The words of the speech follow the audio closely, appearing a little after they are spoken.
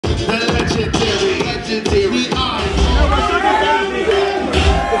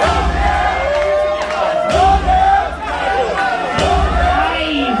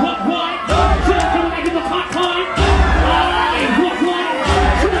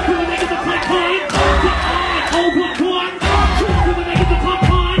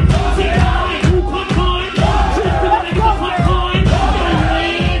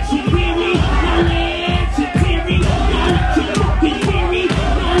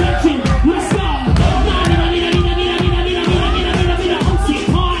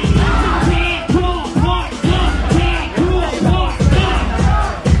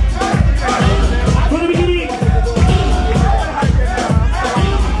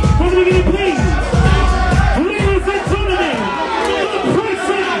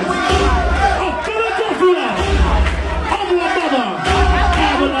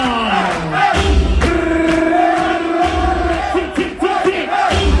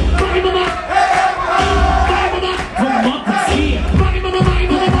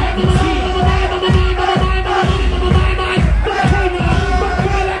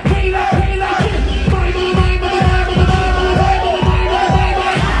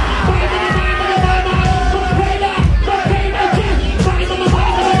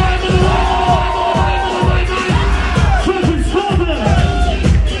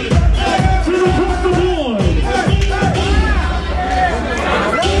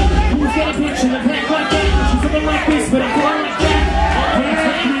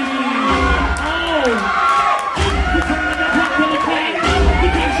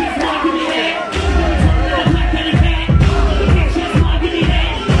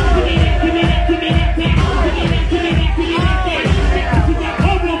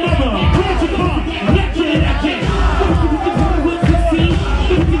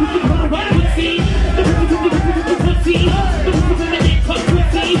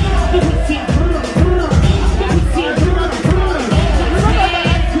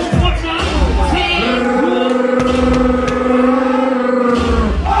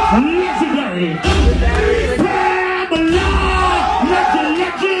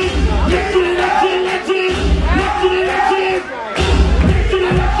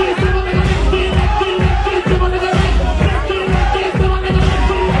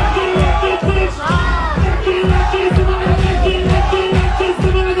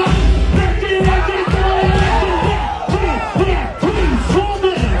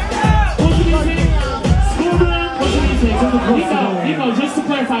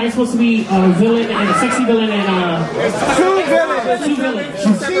It's supposed to be a villain and a sexy villain and two villains. Two villains.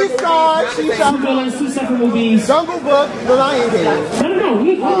 She's God, she's two villains, two separate movies. Jungle Book, The Lion King. No.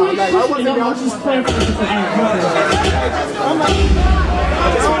 I'm just clarifying for oh my God.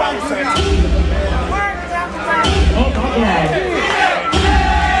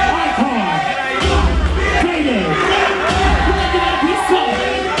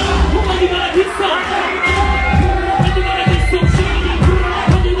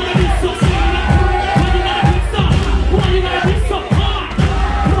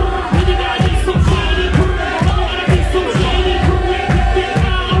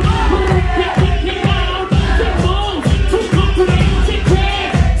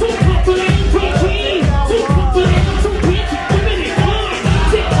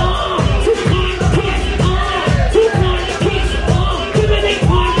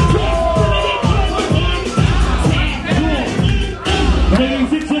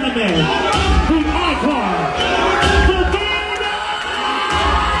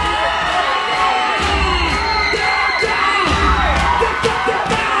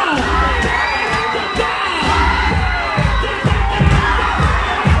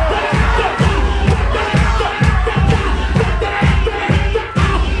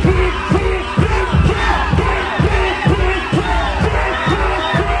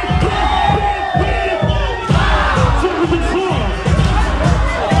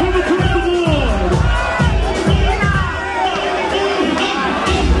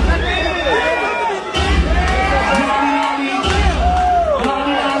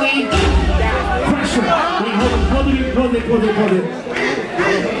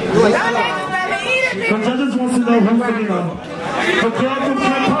 The judges want to know who's the winner. The girl from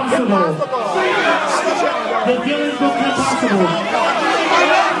Kim Possible. The villain from Kim Possible.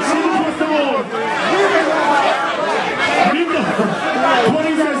 Who was the award? Linda. What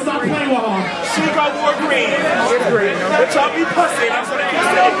is that? Stop playing with her. She got more green. It's green. The choppy pussy. That's what I can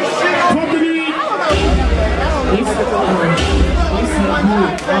say. Come to me. They say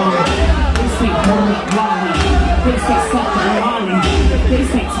they say something Molly. They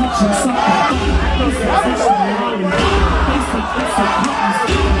say touching something. They say touching Molly. They say it's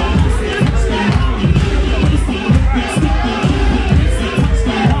a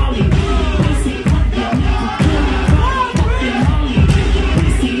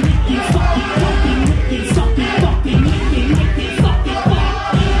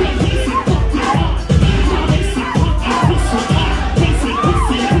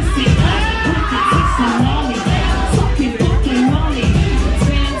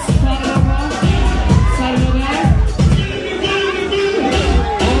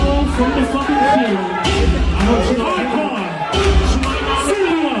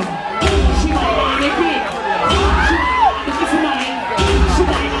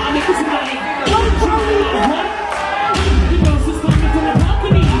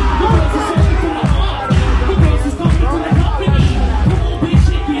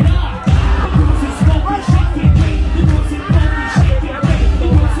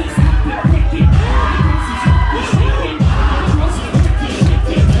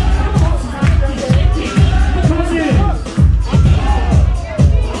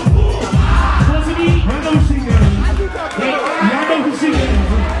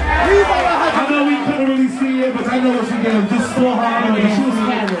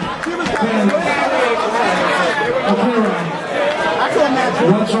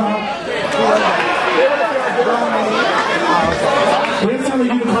One shot. We're telling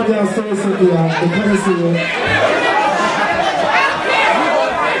you to come downstairs, Cynthia. They couldn't see you.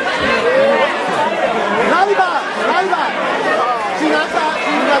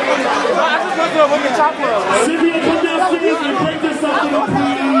 Cynthia, come downstairs and break this up to the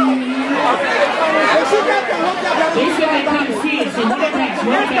queen. They said they couldn't see it, so what next?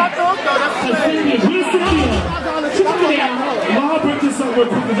 What next? Where's Cynthia? I'll break this up real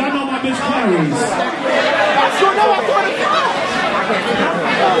quick because I know my bitch carries.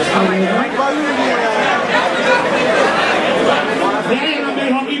 Diana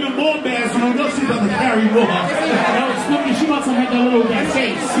made her even more mad, so I know she's about to carry more. No, Snookie, she wants to have that little that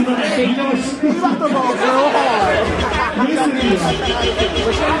face. You know that face? You know, she's about to go real hard. Where's Cynthia?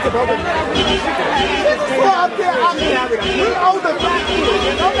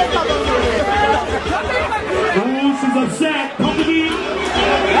 Oh, she's upset. Come to me.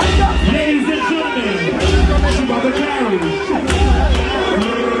 Ladies and gentlemen, she's about to carry.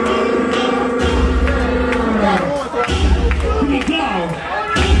 Here we go.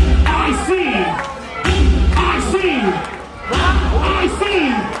 I see. I see. I see.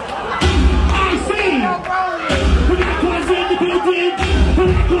 I see. We got guns in the building. We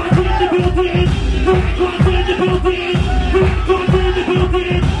got guns in the building. We got guns in the building. We got guns in the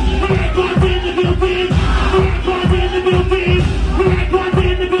building. We got guns in the building. We got guns in the building. We got guns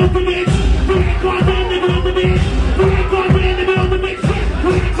in the building, bitch. We got guns in the building, bitch. We got guns in the building, bitch.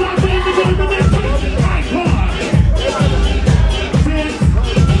 We got guns in the building, bitch. Nice hard. Since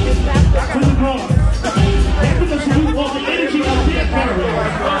to the boss. That's because you lose all the energy out of their parents.